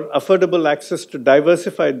assure affordable access to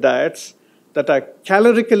diversified diets that are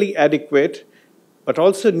calorically adequate, but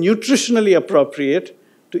also nutritionally appropriate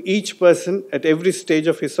to each person at every stage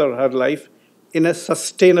of his or her life in a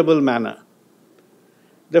sustainable manner.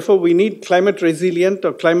 Therefore, we need climate resilient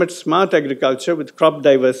or climate smart agriculture with crop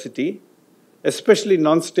diversity, especially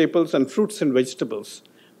non-staples and fruits and vegetables.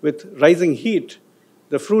 With rising heat,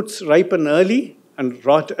 the fruits ripen early and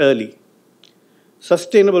rot early.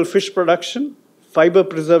 Sustainable fish production,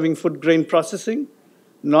 fiber-preserving food grain processing,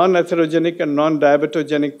 non-atherogenic and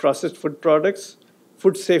non-diabetogenic processed food products,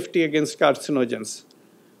 food safety against carcinogens.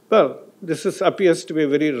 Well, this appears to be a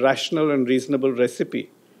very rational and reasonable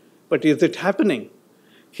recipe. But is it happening?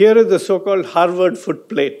 Here is the so-called Harvard food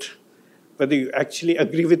plate. Whether you actually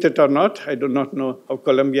agree with it or not, I do not know how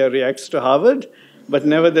Columbia reacts to Harvard, but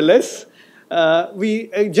nevertheless, we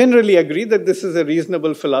generally agree that this is a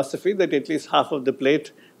reasonable philosophy, that at least half of the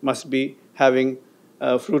plate must be having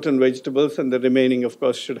fruit and vegetables, and the remaining, of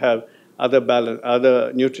course, should have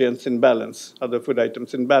other nutrients in balance, other food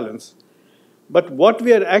items in balance. But what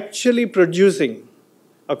we are actually producing,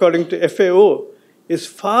 according to FAO, is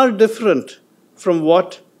far different from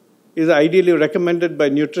what is ideally recommended by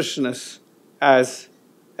nutritionists as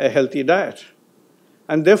a healthy diet.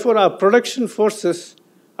 And therefore, our production forces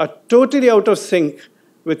are totally out of sync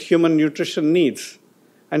with human nutrition needs.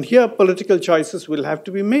 And here, political choices will have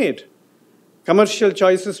to be made. Commercial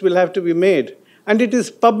choices will have to be made. And it is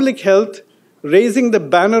public health raising the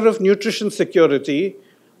banner of nutrition security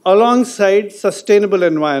alongside sustainable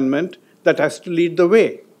environment that has to lead the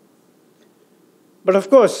way. But of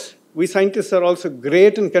course, we scientists are also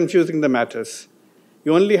great in confusing the matters.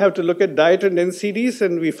 You only have to look at diet and NCDs,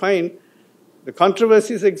 and we find the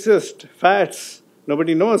controversies exist. Fats,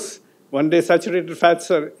 nobody knows. One day saturated fats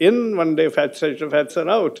are in, one day saturated fats are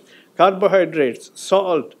out. Carbohydrates,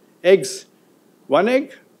 salt, eggs. One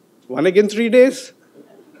egg in 3 days.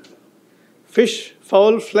 Fish,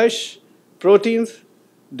 fowl, flesh, proteins,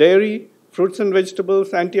 dairy, fruits and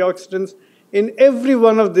vegetables, antioxidants. In every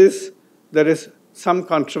one of these, there is some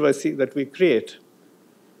controversy that we create.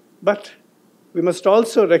 But we must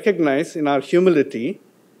also recognize in our humility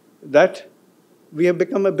that we have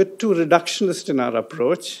become a bit too reductionist in our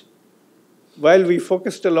approach. While we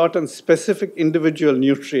focused a lot on specific individual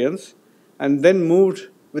nutrients and then moved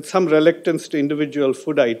with some reluctance to individual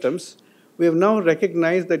food items, we have now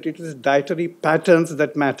recognized that it is dietary patterns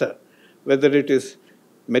that matter. Whether it is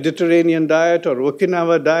Mediterranean diet or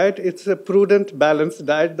Okinawa diet, it's a prudent, balanced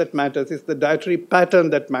diet that matters. It's the dietary pattern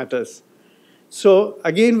that matters. So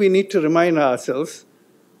again, we need to remind ourselves,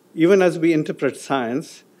 even as we interpret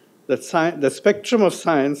science, that the spectrum of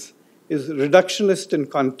science is reductionist in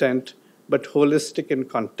content, but holistic in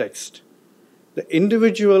context. The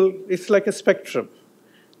individual, it's like a spectrum.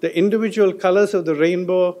 The individual colors of the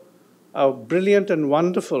rainbow are brilliant and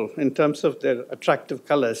wonderful in terms of their attractive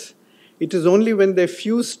colors. It is only when they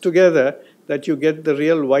fuse together that you get the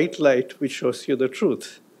real white light which shows you the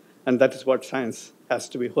truth. And that is what science has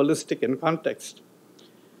to be, holistic in context.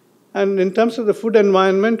 And in terms of the food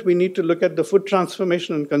environment, we need to look at the food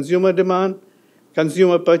transformation and consumer demand,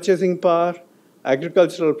 consumer purchasing power,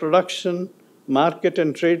 agricultural production, market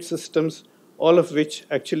and trade systems, all of which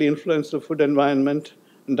actually influence the food environment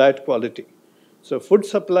and diet quality. So food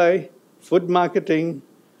supply, food marketing,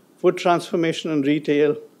 food transformation and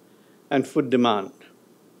retail, and food demand.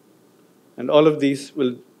 And all of these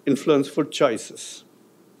will influence food choices.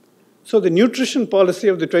 So the nutrition policy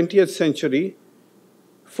of the 20th century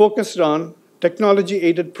focused on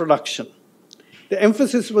technology-aided production. The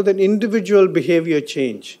emphasis was on individual behavior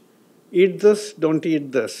change. Eat this, don't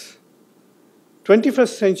eat this.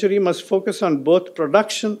 21st century must focus on both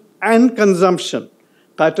production and consumption,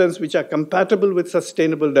 patterns which are compatible with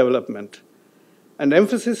sustainable development. An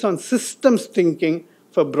emphasis on systems thinking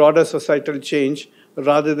for broader societal change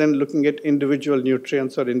rather than looking at individual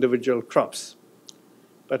nutrients or individual crops.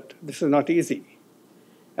 But this is not easy.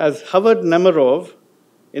 As Howard Nemerov,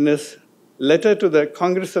 in his letter to the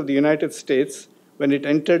Congress of the United States when it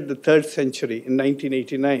entered the 3rd century in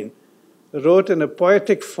 1989, wrote in a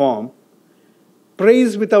poetic form,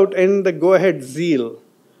 praise without end the go-ahead zeal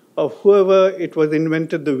of whoever it was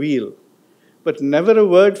invented the wheel, but never a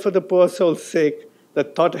word for the poor soul's sake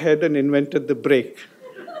that thought ahead and invented the brake.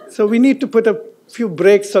 So we need to put a few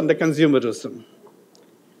brakes on the consumerism.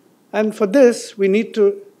 And for this, we need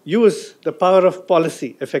to use the power of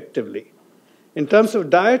policy effectively. In terms of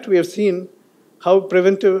diet, we have seen how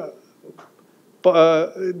preventive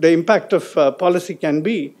the impact of policy can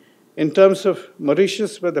be in terms of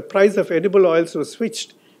Mauritius, where the price of edible oils was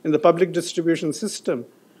switched in the public distribution system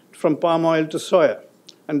from palm oil to soya.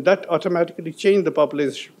 And that automatically changed the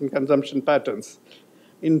population consumption patterns.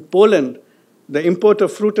 In Poland, the import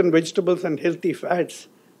of fruit and vegetables and healthy fats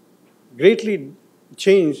greatly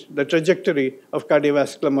changed the trajectory of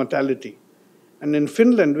cardiovascular mortality. And in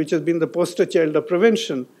Finland, which has been the poster child of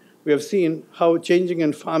prevention, we have seen how changing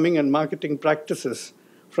in farming and marketing practices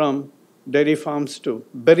from dairy farms to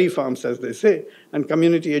berry farms, as they say, and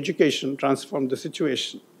community education transformed the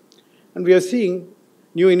situation. And we are seeing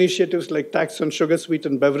new initiatives like tax on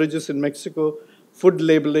sugar-sweetened beverages in Mexico, food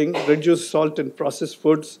labeling, reduced salt in processed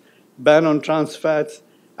foods, ban on trans fats,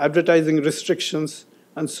 advertising restrictions,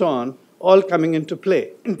 and so on, all coming into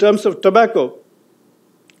play. In terms of tobacco,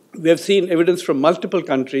 we have seen evidence from multiple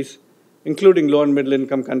countries, including low and middle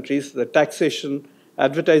income countries, that taxation,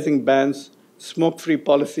 advertising bans, smoke-free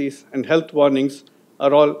policies, and health warnings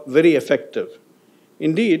are all very effective.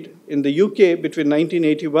 Indeed, in the UK, between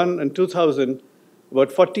 1981 and 2000, about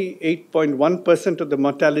 48.1% of the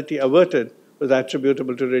mortality averted was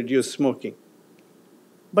attributable to reduced smoking.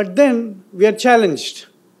 But then we are challenged.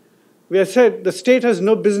 We are said the state has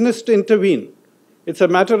no business to intervene. It's a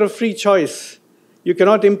matter of free choice. You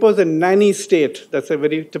cannot impose a nanny state. That's a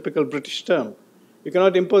very typical British term. You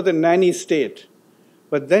cannot impose a nanny state.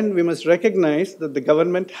 But then we must recognize that the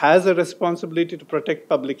government has a responsibility to protect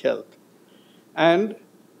public health. And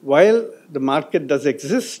while the market does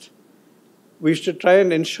exist, we should try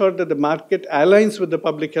and ensure that the market aligns with the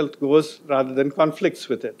public health goals rather than conflicts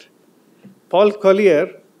with it. Paul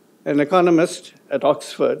Collier, an economist at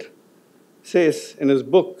Oxford, says in his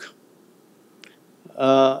book,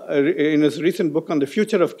 in his recent book on the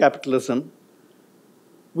future of capitalism,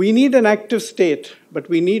 we need an active state, but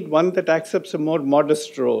we need one that accepts a more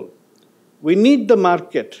modest role. We need the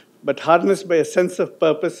market, but harnessed by a sense of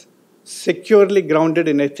purpose, securely grounded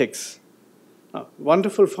in ethics.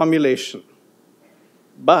 Wonderful formulation.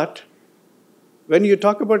 But when you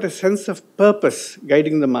talk about a sense of purpose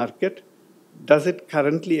guiding the market, does it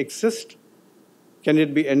currently exist? Can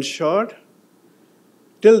it be ensured?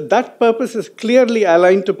 Till that purpose is clearly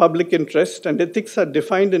aligned to public interest and ethics are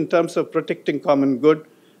defined in terms of protecting common good,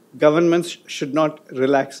 governments should not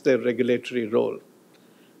relax their regulatory role.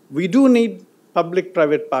 We do need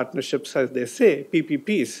public-private partnerships, as they say,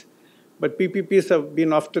 PPPs, but PPPs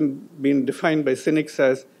have often been defined by cynics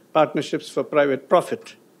as partnerships for private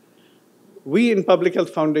profit. We in Public Health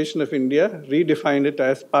Foundation of India redefine it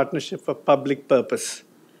as partnership for public purpose.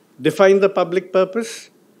 Define the public purpose,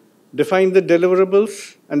 define the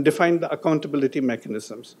deliverables, and define the accountability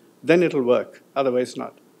mechanisms. Then it'll work, otherwise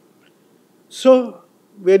not. So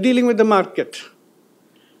we're dealing with the market,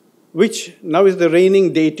 which now is the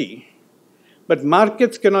reigning deity. But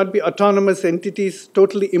markets cannot be autonomous entities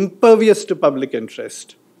totally impervious to public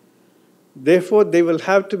interest. Therefore, they will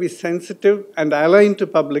have to be sensitive and aligned to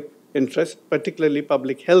public interest, particularly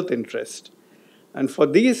public health interest. And for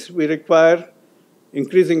these, we require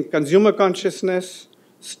increasing consumer consciousness,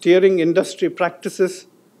 steering industry practices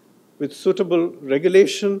with suitable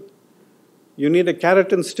regulation. You need a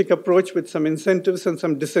carrot and stick approach with some incentives and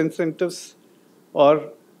some disincentives,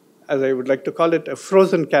 or as I would like to call it, a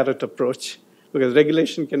frozen carrot approach, because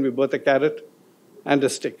regulation can be both a carrot and a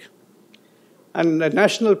stick. And a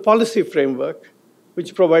national policy framework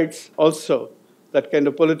which provides also that kind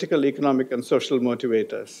of political, economic, and social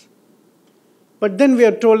motivators. But then we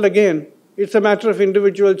are told again, it's a matter of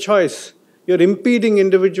individual choice. You're impeding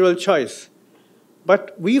individual choice.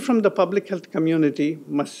 But we from the public health community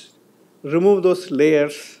must remove those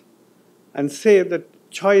layers and say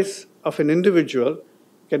that choice of an individual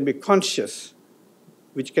can be conscious,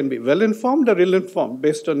 which can be well-informed or ill-informed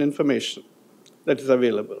based on information that is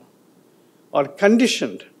available, or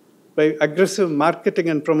conditioned by aggressive marketing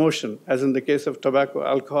and promotion, as in the case of tobacco,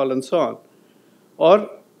 alcohol, and so on, or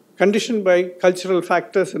conditioned by cultural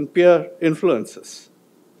factors and peer influences,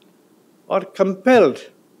 or compelled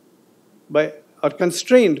by or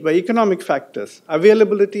constrained by economic factors,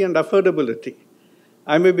 availability and affordability.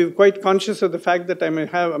 I may be quite conscious of the fact that I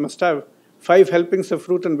must have 5 helpings of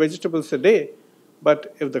fruit and vegetables a day,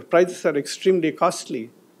 but if the prices are extremely costly,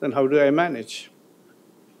 then how do I manage?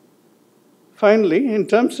 Finally, in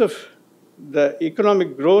terms of the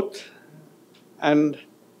economic growth and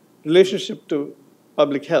relationship to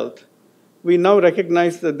public health, we now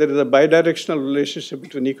recognize that there is a bidirectional relationship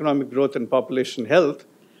between economic growth and population health,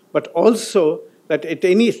 but also that at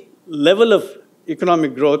any level of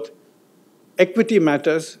economic growth, equity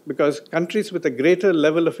matters because countries with a greater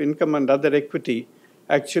level of income and other equity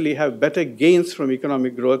actually have better gains from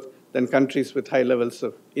economic growth than countries with high levels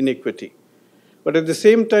of inequity. But at the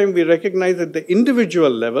same time, we recognize at the individual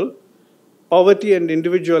level, poverty and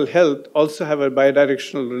individual health also have a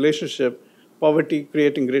bidirectional relationship, poverty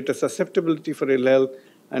creating greater susceptibility for ill health,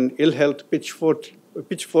 and ill health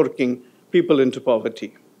pitchforking people into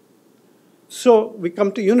poverty. So we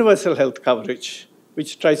come to universal health coverage,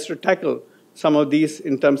 which tries to tackle some of these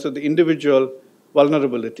in terms of the individual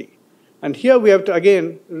vulnerability. And here we have to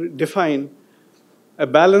again define a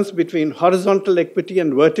balance between horizontal equity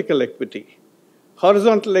and vertical equity.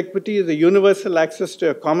 Horizontal equity is a universal access to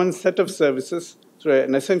a common set of services through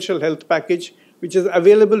an essential health package which is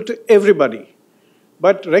available to everybody.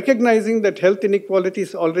 But recognizing that health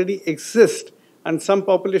inequalities already exist and some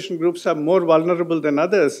population groups are more vulnerable than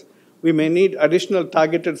others, we may need additional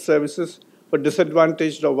targeted services for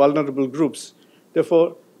disadvantaged or vulnerable groups.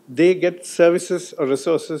 Therefore, they get services or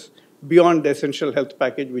resources beyond the essential health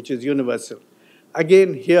package, which is universal.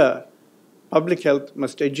 Again, here, public health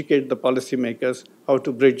must educate the policymakers how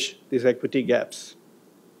to bridge these equity gaps.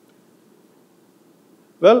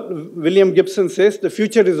 Well, William Gibson says the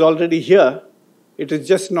future is already here. It is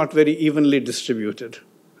just not very evenly distributed.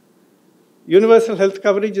 Universal health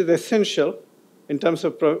coverage is essential in terms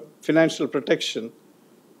of financial protection.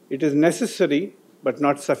 It is necessary, but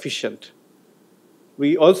not sufficient.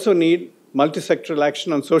 We also need multi-sectoral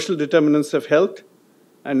action on social determinants of health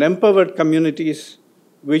and empowered communities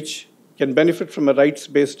which can benefit from a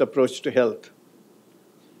rights-based approach to health.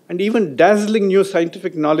 And even dazzling new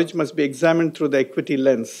scientific knowledge must be examined through the equity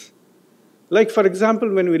lens. Like, for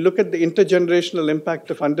example, when we look at the intergenerational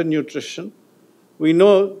impact of undernutrition, we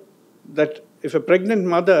know that if a pregnant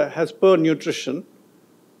mother has poor nutrition,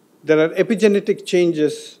 there are epigenetic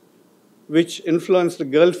changes which influence the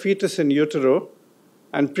girl fetus in utero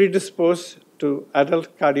and predispose to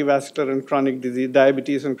adult cardiovascular and chronic disease,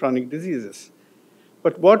 diabetes and chronic diseases.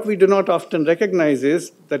 But what we do not often recognize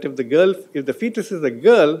is that if the fetus is a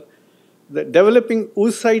girl, the developing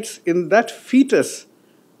oocytes in that fetus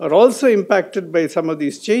are also impacted by some of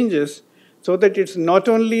these changes, so that it's not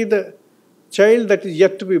only the child that is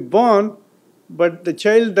yet to be born, but the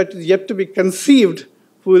child that is yet to be conceived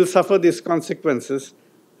who will suffer these consequences,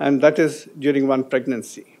 and that is during one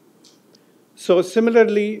pregnancy. So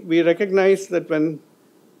similarly, we recognize that when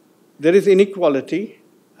there is inequality,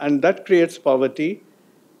 and that creates poverty,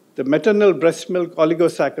 the maternal breast milk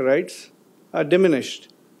oligosaccharides are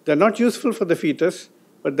diminished. They're not useful for the fetus,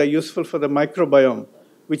 but they're useful for the microbiome,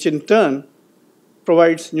 which in turn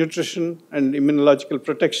provides nutrition and immunological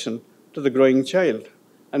protection to the growing child.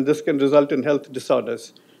 And this can result in health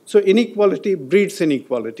disorders. So inequality breeds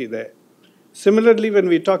inequality there. Similarly, when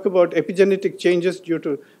we talk about epigenetic changes due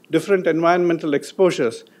to different environmental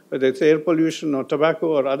exposures, whether it's air pollution or tobacco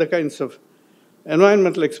or other kinds of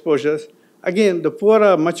environmental exposures, again, the poor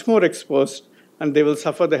are much more exposed and they will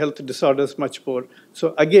suffer the health disorders much more.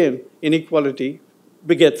 So again, inequality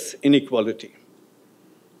begets inequality.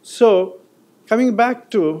 So coming back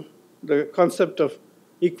to the concept of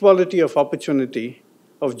equality of opportunity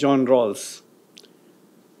of John Rawls,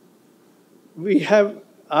 we have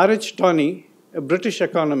R.H. Tawney, a British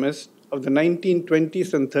economist of the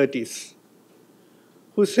 1920s and 30s,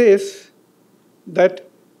 who says that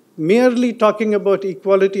merely talking about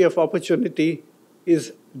equality of opportunity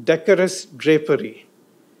is decorous drapery,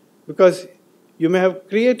 because you may have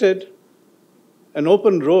created an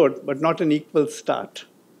open road but not an equal start.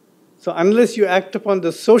 So unless you act upon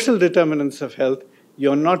the social determinants of health,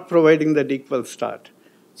 you're not providing that equal start.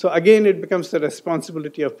 So again, it becomes the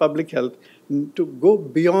responsibility of public health to go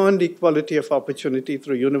beyond equality of opportunity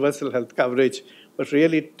through universal health coverage, but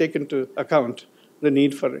really take into account the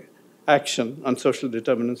need for action on social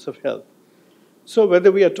determinants of health. So whether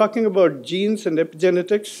we are talking about genes and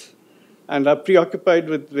epigenetics and are preoccupied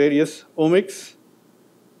with various omics,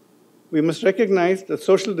 we must recognize the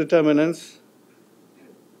social determinants,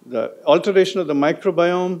 the alteration of the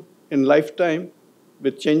microbiome in lifetime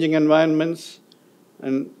with changing environments,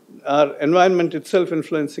 and our environment itself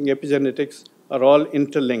influencing epigenetics are all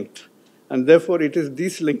interlinked. And therefore, it is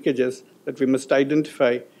these linkages that we must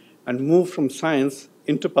identify and move from science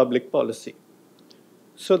into public policy.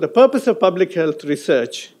 So the purpose of public health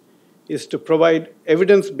research is to provide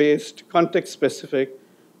evidence-based, context-specific,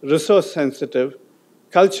 resource-sensitive,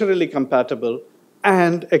 culturally compatible,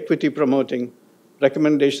 and equity-promoting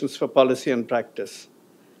recommendations for policy and practice.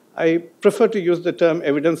 I prefer to use the term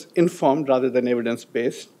evidence-informed rather than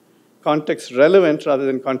evidence-based, context-relevant rather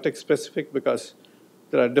than context-specific, because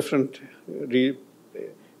there are different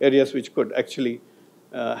areas which could actually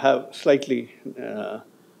have slightly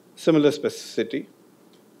similar specificity,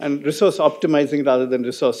 and resource-optimizing rather than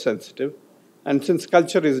resource-sensitive. And since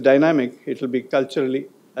culture is dynamic, it will be culturally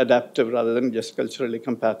adaptive rather than just culturally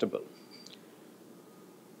compatible.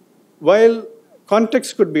 While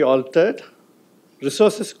context could be altered,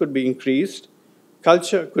 resources could be increased,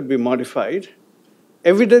 culture could be modified,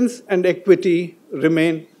 evidence and equity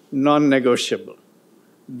remain non-negotiable.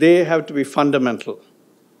 They have to be fundamental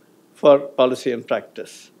for policy and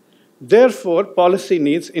practice. Therefore, policy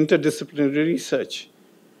needs interdisciplinary research.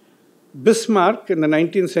 Bismarck in the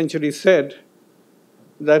 19th century said,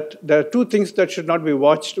 that there are two things that should not be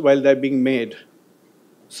watched while they're being made: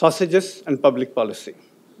 sausages and public policy.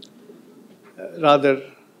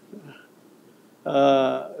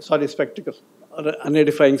 Spectacle, or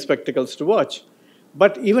unedifying spectacles to watch.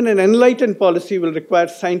 But even an enlightened policy will require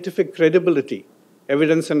scientific credibility,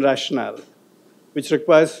 evidence and rationale, which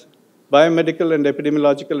requires biomedical and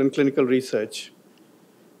epidemiological and clinical research.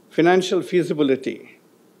 Financial feasibility.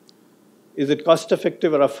 Is it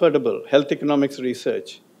cost-effective or affordable? Health economics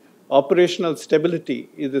research. Operational stability.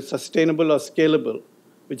 Is it sustainable or scalable?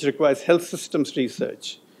 Which requires health systems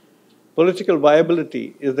research. Political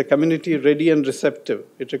viability. Is the community ready and receptive?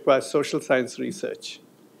 It requires social science research.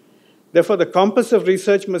 Therefore, the compass of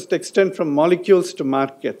research must extend from molecules to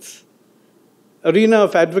markets. Arena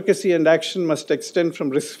of advocacy and action must extend from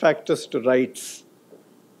risk factors to rights.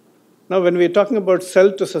 Now, when we're talking about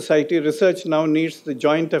cell to society, research now needs the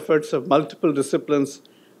joint efforts of multiple disciplines,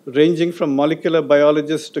 ranging from molecular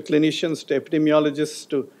biologists to clinicians to epidemiologists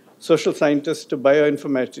to social scientists to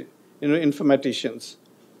bioinformaticians.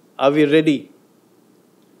 Are we ready?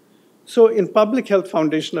 So in Public Health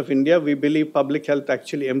Foundation of India, we believe public health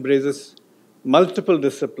actually embraces multiple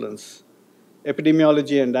disciplines: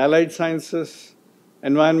 epidemiology and allied sciences,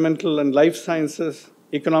 environmental and life sciences,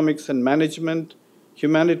 economics and management,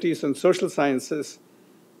 humanities and social sciences.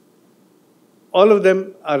 All of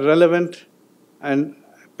them are relevant and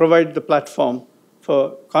provide the platform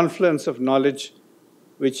for confluence of knowledge,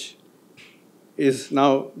 which is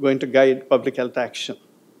now going to guide public health action.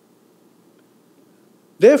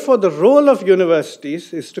 Therefore, the role of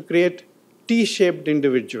universities is to create T-shaped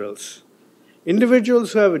individuals.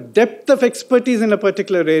 Individuals who have a depth of expertise in a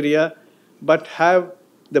particular area, but have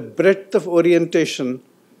the breadth of orientation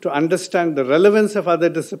to understand the relevance of other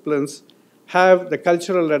disciplines, have the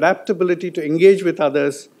cultural adaptability to engage with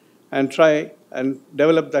others, and try and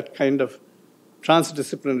develop that kind of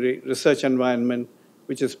transdisciplinary research environment,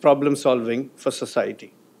 which is problem solving for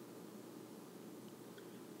society.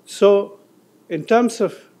 So, in terms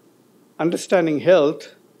of understanding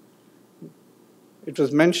health, it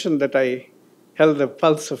was mentioned that I held the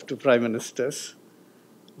pulse of two prime ministers,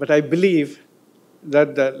 but I believe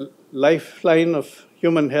that the lifeline of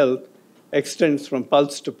human health extends from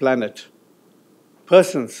pulse to planet.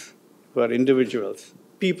 Persons who are individuals,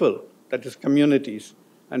 people, that is communities,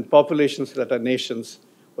 and populations that are nations,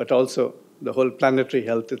 but also the whole planetary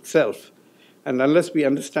health itself. And unless we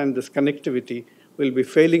understand this connectivity, we'll be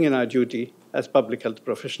failing in our duty as public health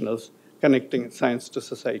professionals, connecting science to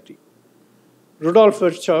society. Rudolf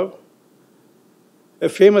Virchow, a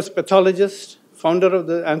famous pathologist, founder of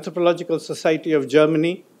the Anthropological Society of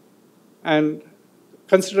Germany, and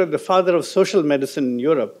considered the father of social medicine in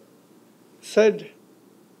Europe, said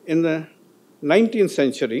in the 19th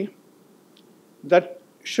century that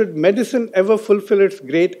should medicine ever fulfill its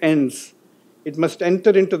great ends, it must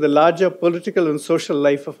enter into the larger political and social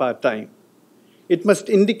life of our time. It must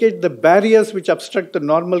indicate the barriers which obstruct the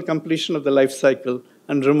normal completion of the life cycle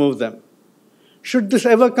and remove them. Should this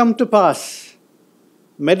ever come to pass,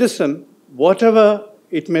 medicine, whatever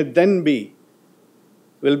it may then be,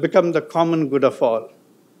 will become the common good of all.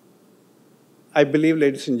 I believe,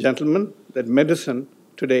 ladies and gentlemen, that medicine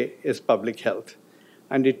today is public health,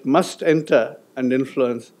 and it must enter and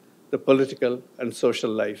influence the political and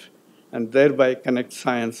social life, and thereby connect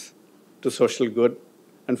science to social good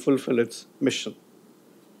and fulfill its mission.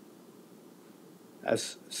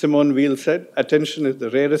 As Simone Weil said, attention is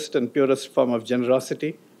the rarest and purest form of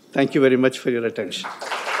generosity. Thank you very much for your attention.